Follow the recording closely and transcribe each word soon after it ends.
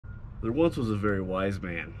There once was a very wise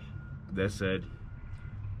man that said,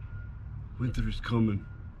 "Winter is coming."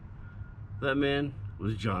 That man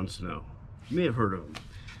was Jon Snow. You may have heard of him.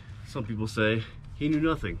 Some people say he knew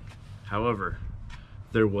nothing. However,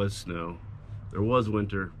 there was snow, there was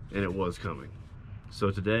winter, and it was coming. So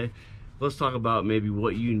today, let's talk about maybe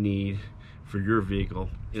what you need for your vehicle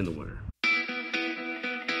in the winter.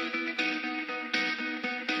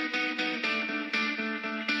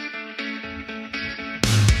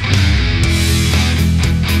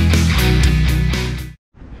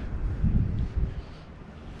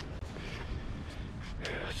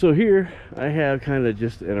 So here I have kind of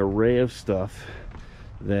just an array of stuff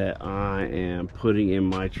that I am putting in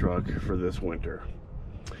my truck for this winter.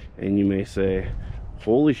 And you may say,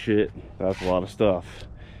 holy shit, that's a lot of stuff.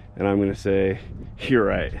 And I'm going to say, you're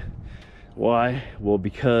right. Why? Well,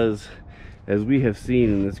 because as we have seen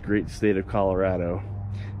in this great state of Colorado,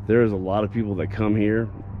 there's a lot of people that come here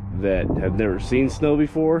that have never seen snow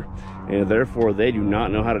before, and therefore they do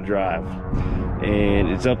not know how to drive. And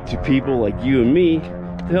it's up to people like you and me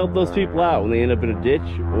to help those people out when they end up in a ditch,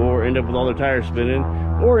 or end up with all their tires spinning,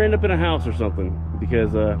 or end up in a house or something.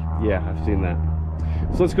 Because yeah, I've seen that.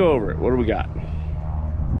 So let's go over it. What do we got?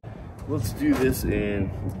 Let's do this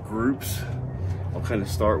in groups. I'll kind of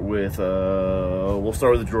start with we'll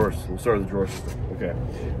start with the drawers. We'll start with the drawer system. Okay,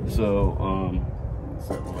 so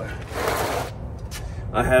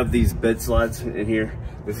I have these bed slides in here.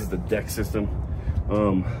 This is the deck system.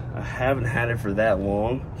 I haven't had it for that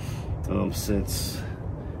long, since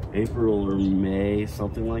April or May,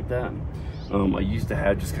 something like that. I used to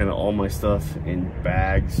have just kind of all my stuff in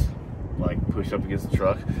bags, like pushed up against the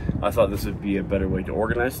truck. I thought this would be a better way to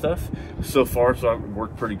organize stuff. So far, so it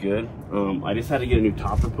worked pretty good. I just had to get a new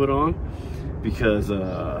topper put on because,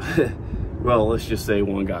 well, let's just say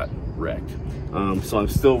one got wrecked. So I'm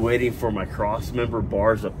still waiting for my cross member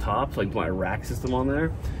bars up top, so I can put my rack system on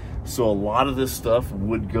there. So a lot of this stuff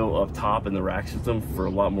would go up top in the rack system for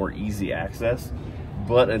a lot more easy access.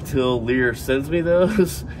 But until Lear sends me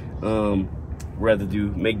those, we're going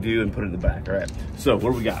to make do and put it in the back. All right, so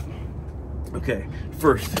what do we got? Okay,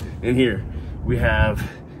 first in here we have,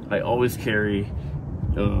 I always carry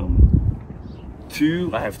I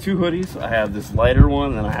have two hoodies. I have this lighter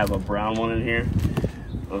one and I have a brown one in here.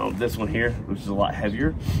 This one here, which is a lot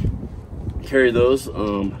heavier. Carry those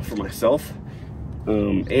for myself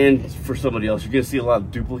and for somebody else. You're gonna see a lot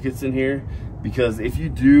of duplicates in here, because if you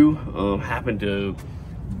do happen to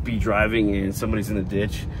be driving and somebody's in a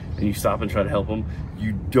ditch and you stop and try to help them,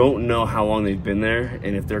 you don't know how long they've been there,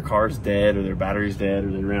 and if their car's dead or their battery's dead or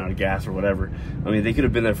they ran out of gas or whatever. I mean, they could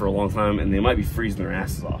have been there for a long time and they might be freezing their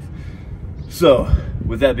asses off. So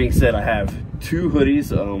with that being said, I have two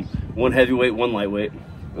hoodies, one heavyweight, one lightweight.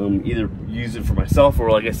 Either use it for myself or,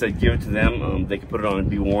 like I said, give it to them. They can put it on and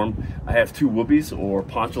be warm. I have two whoopies or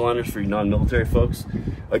poncho liners for you non-military folks.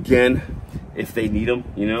 Again, if they need them,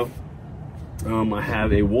 you know. I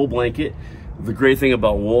have a wool blanket. The great thing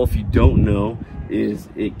about wool, if you don't know, is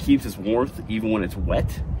it keeps its warmth even when it's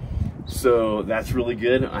wet. So that's really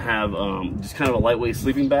good. I have just kind of a lightweight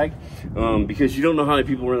sleeping bag, because you don't know how many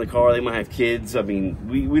people are in the car. They might have kids. I mean,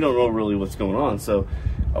 we don't know really what's going on. So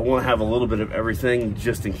I want to have a little bit of everything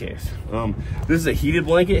just in case. This is a heated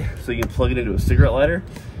blanket, so you can plug it into a cigarette lighter.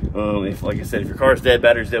 If, like I said, if your car's dead,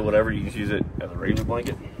 battery's dead, whatever, you can use it as a regular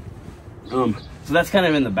blanket. So that's kind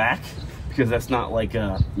of in the back, because that's not like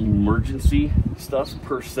emergency stuff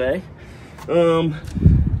per se.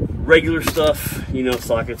 Regular stuff, you know,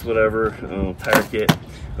 sockets, whatever, tire kit.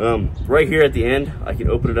 Right here at the end, I can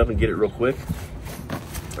open it up and get it real quick.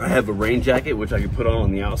 I have a rain jacket, which I can put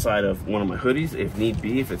on the outside of one of my hoodies if need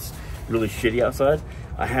be, if it's really shitty outside.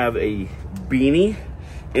 I have a beanie.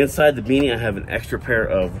 Inside the beanie, I have an extra pair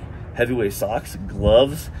of heavyweight socks,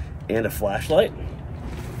 gloves, and a flashlight.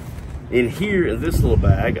 In here, in this little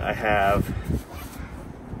bag, I have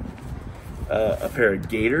a pair of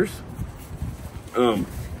gaiters.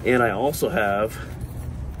 And I also have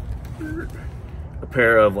a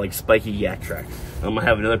pair of like spiky yak tracks. I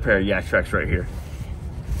have another pair of yak tracks right here.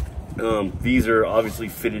 These are obviously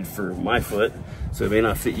fitted for my foot, so it may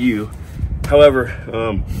not fit you.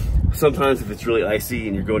 However, sometimes if it's really icy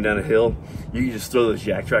and you're going down a hill, you can just throw those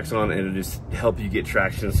yak tracks on and it'll just help you get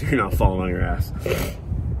traction so you're not falling on your ass.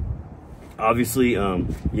 Obviously, you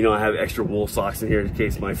know, I have extra wool socks in here in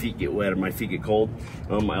case my feet get wet or my feet get cold.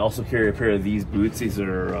 I also carry a pair of these boots. These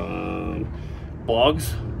are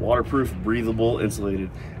Bogs, waterproof, breathable, insulated.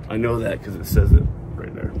 I know that because it says it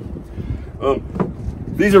right there.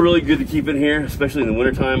 These are really good to keep in here, especially in the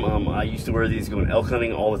wintertime. I used to wear these going elk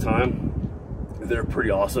hunting all the time. They're pretty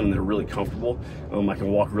awesome and they're really comfortable. I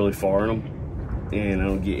can walk really far in them. and I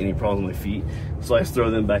don't get any problems with my feet. So I just throw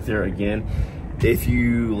them back there again. If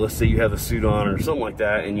you, let's say you have a suit on or something like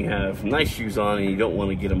that, and you have nice shoes on and you don't want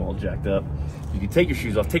to get them all jacked up, you can take your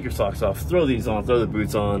shoes off, take your socks off, throw these on, throw the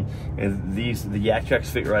boots on, and the Yak Tracks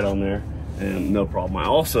fit right on there, and no problem. I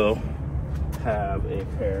also have a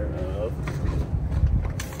pair of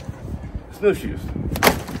snowshoes.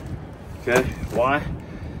 Okay, why?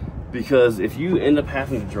 Because if you end up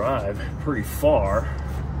having to drive pretty far,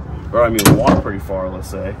 or I mean walk pretty far, let's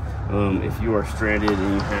say, if you are stranded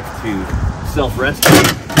and you have to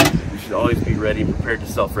self-rescue, you should always be ready and prepared to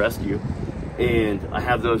self-rescue. And I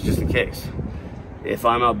have those just in case. If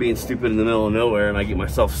I'm out being stupid in the middle of nowhere and I get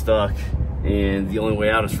myself stuck and the only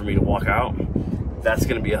way out is for me to walk out, that's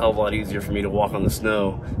gonna be a hell of a lot easier for me to walk on the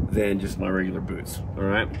snow than just my regular boots, all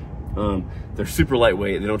right? They're super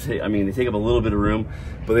lightweight. They don't take, I mean, they take up a little bit of room,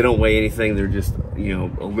 but they don't weigh anything. They're just, you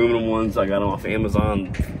know, aluminum ones. I got them off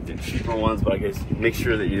Amazon, the cheaper ones, but I guess make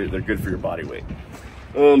sure that they're good for your body weight.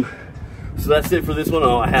 So that's it for this one.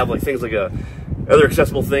 I have like things like other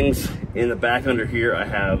accessible things in the back under here. I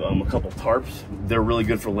have a couple tarps. They're really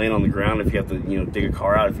good for laying on the ground if you have to, you know, dig a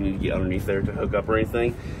car out, if you need to get underneath there to hook up or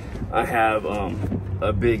anything. I have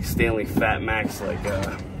a big Stanley Fat Max, like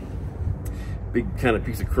big kind of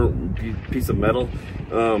piece of metal.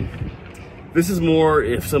 This is more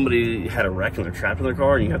if somebody had a wreck and they're trapped in their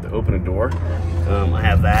car and you have to open a door. I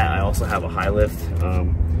have that. I also have a high lift.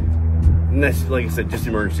 And that's, like I said, just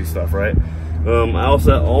emergency stuff, right? I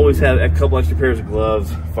also always have a couple extra pairs of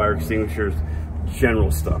gloves, fire extinguishers,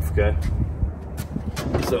 general stuff, okay?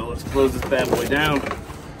 So let's close this bad boy down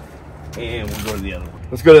and we'll go to the other one.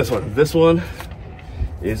 Let's go to this one. This one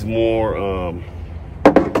is more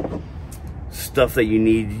stuff that you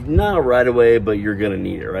need, not right away, but you're gonna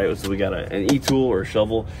need it, right? So we got an e-tool or a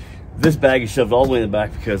shovel. This bag is shoved all the way in the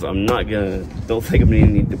back because don't think I'm gonna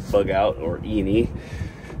need to bug out or E&E.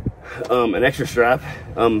 An extra strap.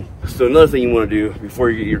 So another thing you want to do before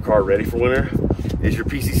you get your car ready for winter is your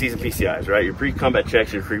PCCs and PCIs, right? Your pre-combat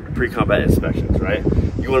checks, your pre-combat inspections, right?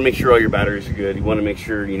 You want to make sure all your batteries are good. You want to make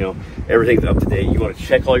sure, you know, everything's up to date. You want to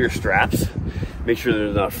check all your straps, make sure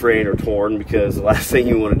they're not frayed or torn, because the last thing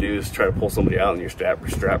you want to do is try to pull somebody out and your strap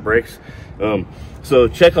breaks. So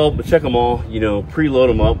check them all, you know, preload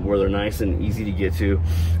them up where they're nice and easy to get to.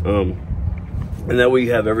 And that way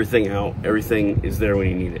you have everything out, everything is there when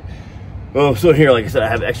you need it. So here, like I said, I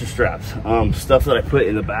have extra straps. Stuff that I put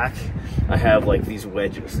in the back, I have like these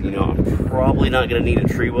wedges. You know, I'm probably not gonna need a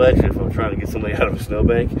tree wedge if I'm trying to get somebody out of a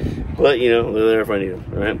snowbank, but you know, they're there if I need them,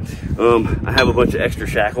 all right? I have a bunch of extra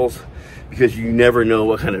shackles because you never know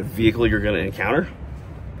what kind of vehicle you're gonna encounter.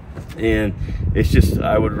 And it's just,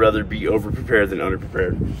 I would rather be over-prepared than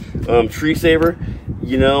under-prepared. Tree saver,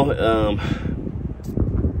 you know,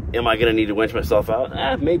 am I gonna need to winch myself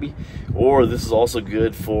out? Maybe. Or this is also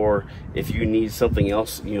good for if you need something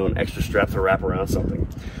else, you know, an extra strap to wrap around something.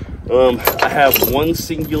 I have one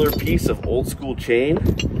singular piece of old school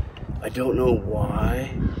chain. I don't know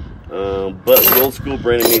why, but the old school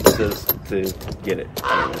branded me says to get it.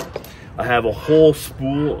 I don't know. I have a whole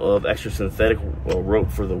spool of extra synthetic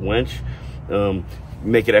rope for the winch.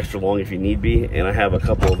 Make it extra long if you need be. And I have a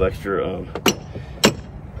couple of extra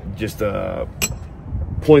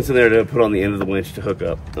points in there to put on the end of the winch to hook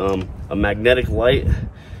up. A magnetic light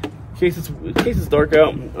in case it's dark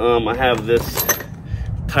out. I have this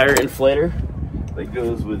tire inflator that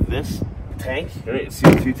goes with this tank, right?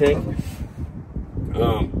 CO2 tank.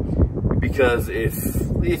 Because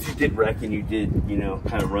if you did wreck and you did, you know,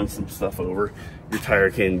 kind of run some stuff over, your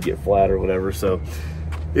tire can get flat or whatever. So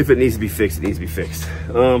if it needs to be fixed, it needs to be fixed.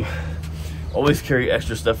 Always carry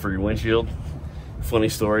extra stuff for your windshield. Funny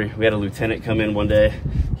story, we had a lieutenant come in one day.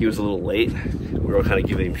 He was a little late. We were kind of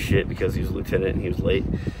giving him shit because he was a lieutenant and he was late.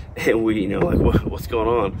 And we, you know, like, what's going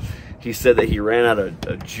on? He said that he ran out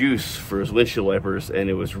of juice for his windshield wipers and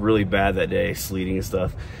it was really bad that day, sleeting and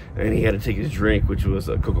stuff. And he had to take his drink, which was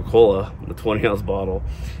a Coca-Cola, a 20-ounce bottle,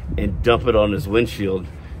 and dump it on his windshield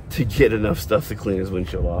to get enough stuff to clean his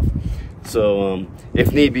windshield off. So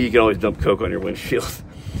if need be, you can always dump Coke on your windshield.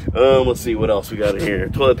 Let's see what else we got in here.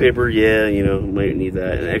 Toilet paper, yeah, you know, might need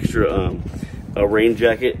that. An extra a rain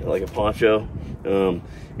jacket, like a poncho.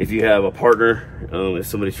 If you have a partner, if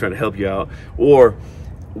somebody's trying to help you out, or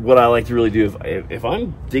what I like to really do, if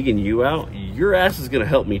I'm digging you out, your ass is gonna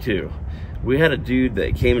help me too. We had a dude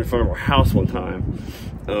that came in front of our house one time,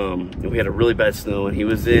 and we had a really bad snow, and he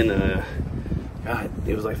was in God,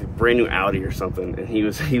 it was like a brand new Audi or something, and he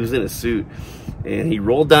was in a suit, and he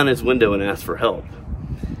rolled down his window and asked for help.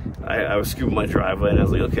 I was scooping my driveway and I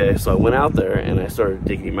was like, okay. So I went out there and I started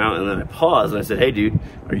digging him out, and then I paused and I said, hey dude,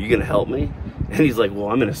 are you gonna help me? And he's like, well,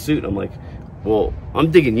 I'm in a suit. I'm like, Well,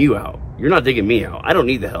 I'm digging you out. You're not digging me out. I don't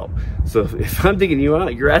need the help. So if I'm digging you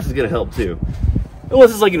out, your ass is gonna help too.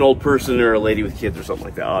 Unless it's like an old person or a lady with kids or something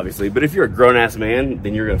like that, obviously. But if you're a grown-ass man,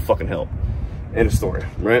 then you're gonna fucking help. End of story,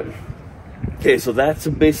 right? Okay, so that's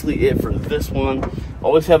basically it for this one.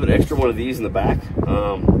 Always have an extra one of these in the back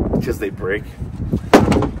because they break.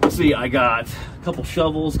 Let's see, I got a couple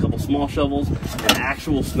shovels, a couple small shovels, an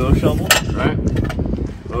actual snow shovel, right?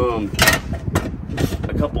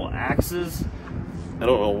 A couple axes. I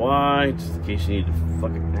don't know why, just in case you need to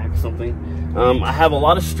fucking axe something. I have a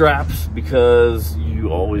lot of straps because you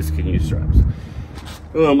always can use straps.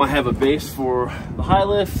 I have a base for the high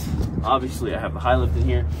lift. Obviously, I have the high lift in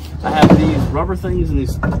here. I have these rubber things and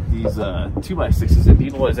these 2x6s that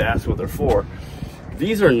people always ask what they're for.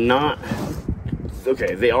 These are not,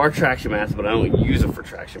 okay, they are traction mats, but I don't use them for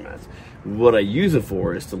traction mats. What I use them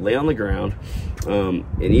for is to lay on the ground, and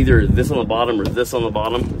either this on the bottom or this on the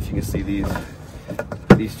bottom. If you can see these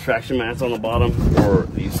traction mats on the bottom, or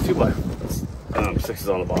these 2x6s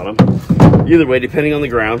on the bottom. Either way, depending on the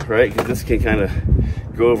ground, right? Because this can kind of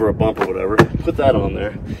go over a bump or whatever. Put that on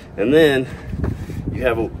there, and then you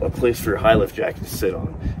have a place for your high lift jacket to sit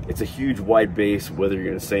on. It's a huge wide base, whether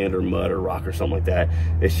you're in sand or mud or rock or something like that.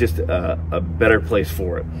 It's just a better place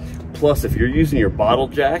for it. Plus, if you're using your bottle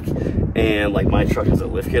jack, and like my truck has a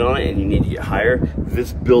lift kit on it and you need to get higher,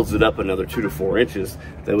 this builds it up another 2 to 4 inches.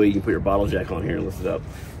 That way you can put your bottle jack on here and lift it up.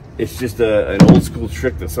 It's just an old school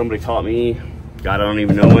trick that somebody taught me, God, I don't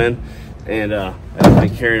even know when, and I've been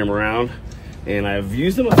carrying them around, and I've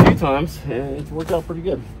used them a few times and it's worked out pretty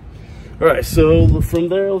good. All right, so from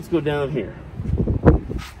there, let's go down here.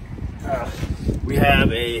 We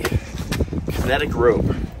have a kinetic rope,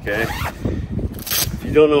 okay? If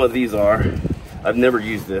you don't know what these are, I've never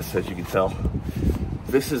used this, as you can tell.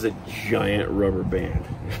 This is a giant rubber band,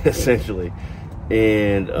 essentially.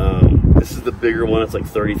 And this is the bigger one. It's like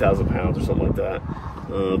 30,000 pounds or something like that.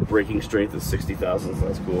 Braking strength is 60,000, so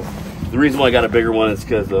that's cool. The reason why I got a bigger one is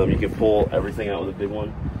because you can pull everything out with a big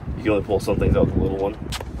one. You can only pull some things out with the little one.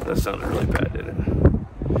 That sounded really bad, didn't it?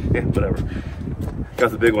 Yeah, whatever.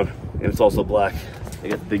 Got the big one, and it's also black. I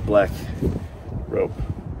got the big black rope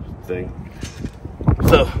thing.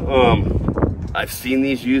 So, I've seen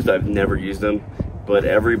these used. I've never used them, but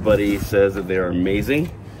everybody says that they are amazing.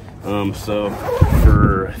 So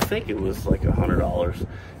for, I think it was like $100.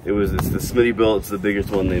 It's the Smitty built. It's the biggest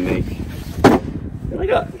one they make. And I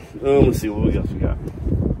got, let's see what else we got.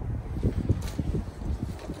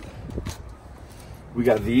 We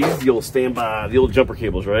got these, the old standby, the old jumper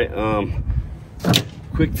cables, right?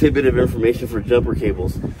 Quick tidbit of information for jumper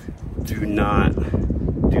cables. Do not,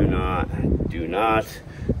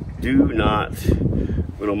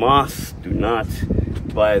 Widow Moss, do not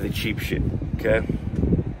buy the cheap shit, okay?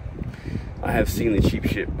 I have seen the cheap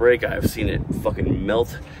shit break. I have seen it fucking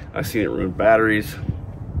melt. I've seen it ruin batteries.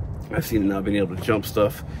 I've seen it not being able to jump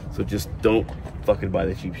stuff. So just don't fucking buy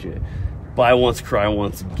the cheap shit. Buy once, cry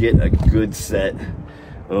once, get a good set,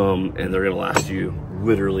 and they're gonna last you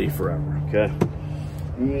literally forever, okay?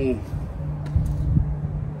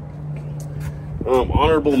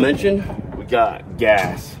 Honorable mention, we got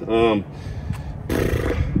gas. Kind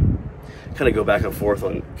of go back and forth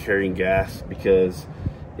on carrying gas, because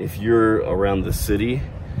if you're around the city,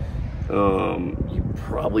 you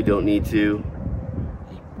probably don't need to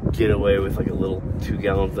get away with like a little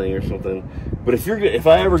 2-gallon thing or something. But if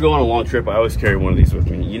I ever go on a long trip, I always carry one of these with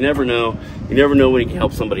me. You never know when you can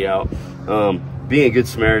help somebody out. Being a good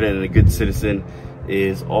Samaritan and a good citizen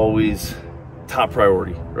is always top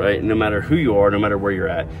priority, right? No matter who you are, no matter where you're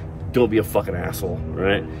at, don't be a fucking asshole,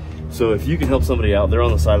 right? So if you can help somebody out, they're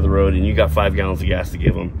on the side of the road and you got 5 gallons of gas to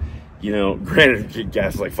give them, you know, granted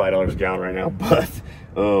gas is like $5 a gallon right now, but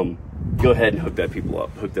go ahead and hook them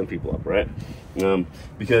people up, right?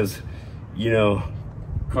 Because, you know,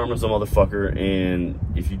 karma's a motherfucker, and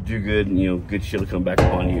if you do good, you know, good shit will come back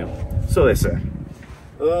upon you. So they say.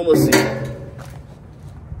 Let's see.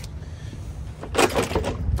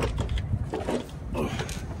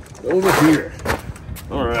 Over here.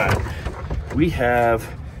 All right. We have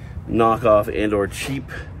knockoff and or cheap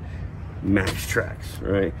Max Tracks,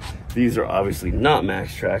 right? These are obviously not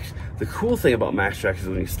Max Tracks. The cool thing about Max Tracks is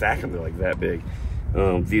when you stack them, they're like that big.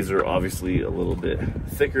 These are obviously a little bit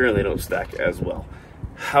thicker and they don't stack as well.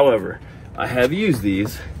 However, I have used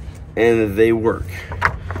these and they work.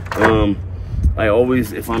 I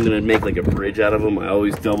always, if I'm gonna make like a bridge out of them, I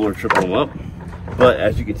always double or triple them up. But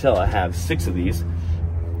as you can tell, I have 6 of these,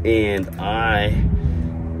 and I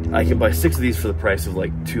can buy 6 of these for the price of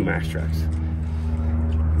like 2 Max Tracks.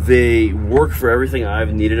 They work for everything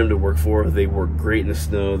I've needed them to work for. They work great in the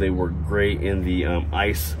snow. They work great in the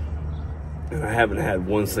ice. and I haven't had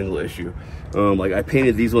one single issue. Like I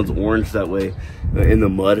painted these ones orange, that way in the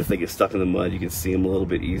mud, if they get stuck in the mud, you can see them a little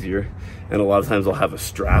bit easier. And a lot of times I'll have a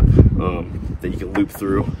strap that you can loop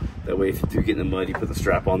through. That way if you do get in the mud, you put the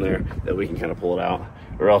strap on there, that way you can kind of pull it out.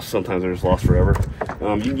 Or else sometimes they're just lost forever.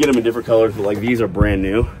 You can get them in different colors, but like these are brand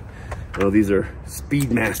new. These are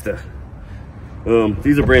Speedmaster.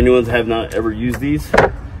 These are brand new ones. I have not ever used these.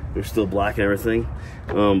 They're still black and everything.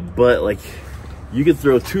 But like you could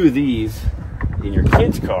throw 2 of these in your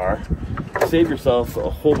kid's car, save yourself a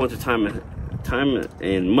whole bunch of time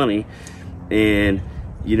and money, and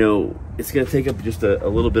you know it's going to take up just a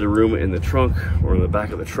little bit of room in the trunk or in the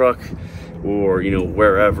back of the truck, or you know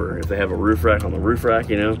wherever. If they have a roof rack, on the roof rack,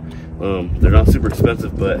 you know, they're not super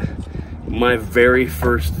expensive. But my very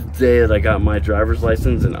first day that I got my driver's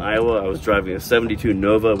license in Iowa, I was driving a 72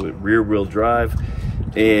 Nova with rear wheel drive,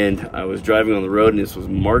 and I was driving on the road, and this was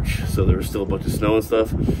March, so there was still a bunch of snow and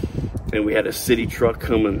stuff. And we had a city truck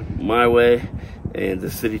coming my way, and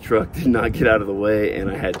the city truck did not get out of the way,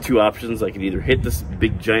 and I had 2 options. I could either hit this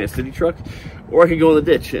big giant city truck, or I could go in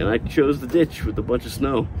the ditch, and I chose the ditch with a bunch of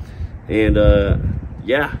snow. And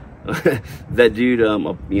yeah, that dude you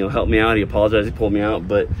know, helped me out. He apologized, he pulled me out.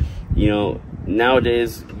 But you know,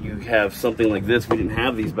 nowadays you have something like this. We didn't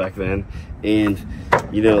have these back then, and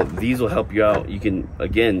you know, these will help you out. You can,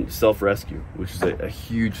 again, self-rescue, which is a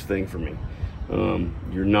huge thing for me.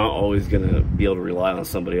 You're not always gonna be able to rely on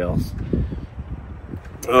somebody else.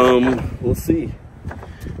 Let's see,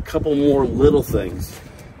 a couple more little things.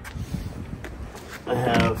 I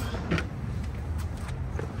have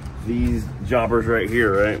these jobbers right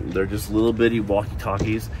here, right? They're just little bitty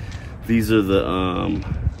walkie-talkies. These are the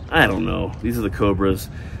I don't know, these are the Cobras.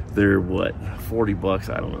 They're what, 40 bucks,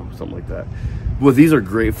 I don't know, something like that. What these are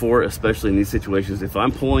great for, especially in these situations, if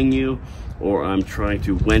I'm pulling you or I'm trying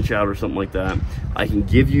to winch out or something like that, I can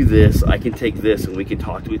give you this, I can take this, and we can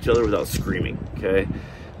talk to each other without screaming, okay?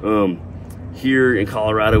 Here in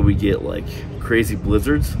Colorado, we get like crazy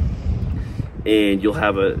blizzards, and you'll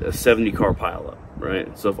have a 70 car pileup,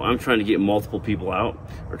 right? So if I'm trying to get multiple people out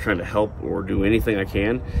or trying to help or do anything I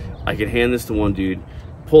can hand this to one dude,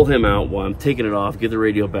 pull him out while I'm taking it off, get the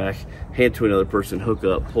radio back, hand it to another person, hook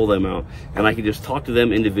up, pull them out, and I can just talk to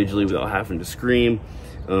them individually without having to scream,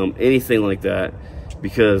 anything like that,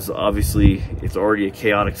 because obviously it's already a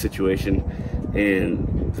chaotic situation,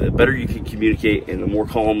 and the better you can communicate and the more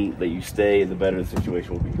calm that you stay, the better the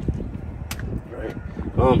situation will be, right?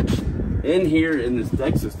 In here in this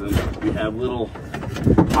deck system, we have little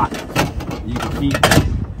pockets. You can keep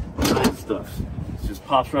all kinds of stuff. It just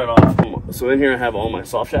pops right off. So in here I have all my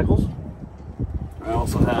soft shackles. I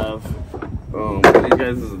also have, these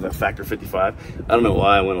guys, this is the Factor 55. I don't know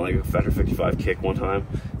why I went on like a Factor 55 kick one time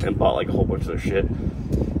and bought like a whole bunch of their shit.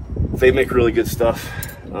 They make really good stuff.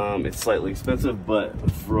 It's slightly expensive, but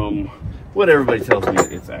from what everybody tells me,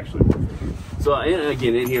 it's actually worth it. So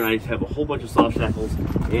again, in here I have a whole bunch of soft shackles,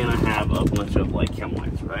 and I have a bunch of like chem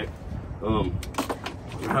lines, right?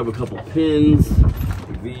 I have a couple pins,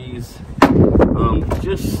 like these,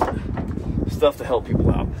 just stuff to help people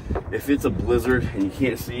out. If it's a blizzard and you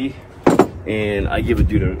can't see, and I give a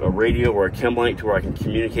dude a radio or a chem light to where I can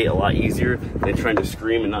communicate a lot easier than trying to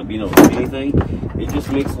scream and not being able to see anything, it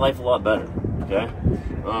just makes life a lot better, okay?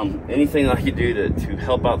 Anything I can do to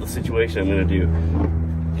help out the situation, I'm gonna do.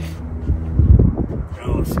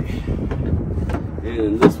 Oh, let's see.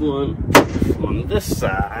 And this one, on this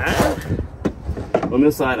side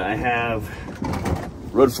I have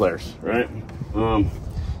road flares, right?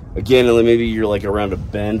 Again, maybe you're like around a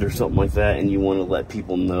bend or something like that, and you want to let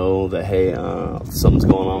people know that, hey, something's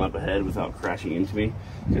going on up ahead without crashing into me,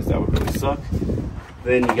 because that would really suck.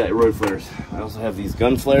 Then you got your road flares. I also have these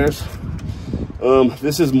gun flares.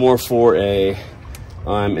 This is more for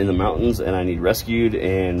I'm in the mountains and I need rescued,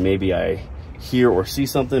 and maybe I hear or see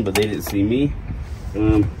something, but they didn't see me.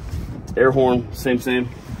 Air horn, same.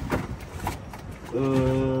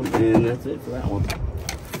 And that's it for that one.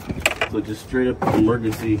 So just straight up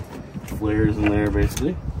emergency flares in there,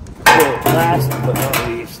 basically. So last but not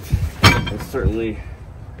least, and certainly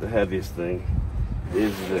the heaviest thing,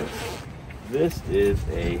 is this. This is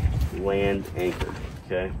a land anchor,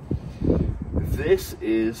 okay? This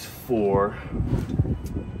is for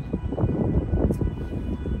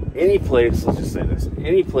any place, let's just say this,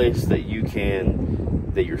 any place that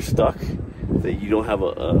you're stuck, that you don't have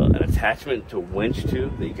an attachment to winch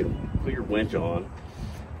to, that you can put your winch on,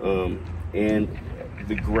 and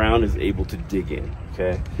the ground is able to dig in,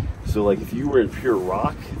 okay? So like if you were in pure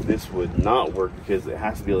rock, this would not work because it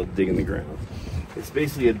has to be able to dig in the ground. It's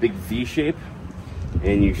basically a big V shape,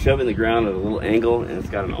 and you shove it in the ground at a little angle, and it's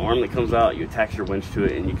got an arm that comes out. You attach your winch to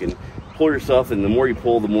it, and you can pull yourself, and the more you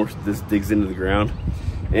pull, the more this digs into the ground,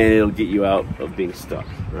 and it'll get you out of being stuck,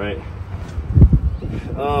 right?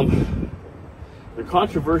 They're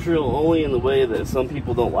controversial only in the way that some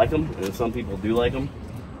people don't like them, and some people do like them.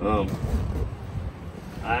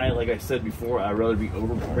 Like I said before, I'd rather be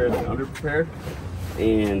over-prepared than under-prepared,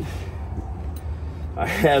 and I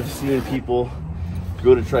have seen people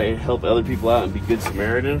go to try and help other people out and be good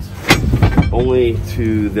Samaritans, only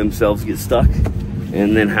to themselves get stuck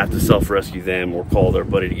and then have to self-rescue them or call their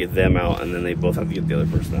buddy to get them out, and then they both have to get the other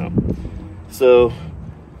person out. So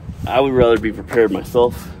I would rather be prepared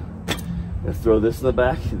myself and throw this in the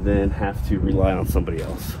back than have to rely on somebody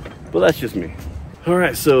else. But that's just me. All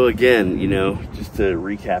right, so again, you know, just to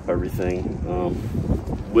recap everything,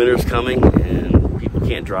 winter's coming and people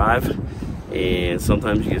can't drive, and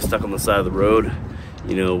sometimes you get stuck on the side of the road,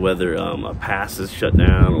 you know, whether a pass is shut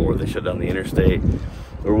down or they shut down the interstate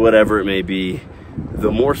or whatever it may be.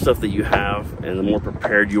 The more stuff that you have and the more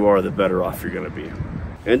prepared you are, the better off you're gonna be.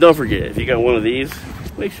 And don't forget, if you got one of these,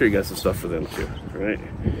 make sure you got some stuff for them too, right?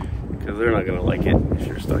 Because they're not gonna like it if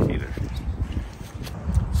you're stuck either.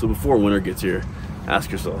 So before winter gets here,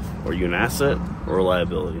 ask yourself, are you an asset or a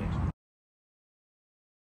liability?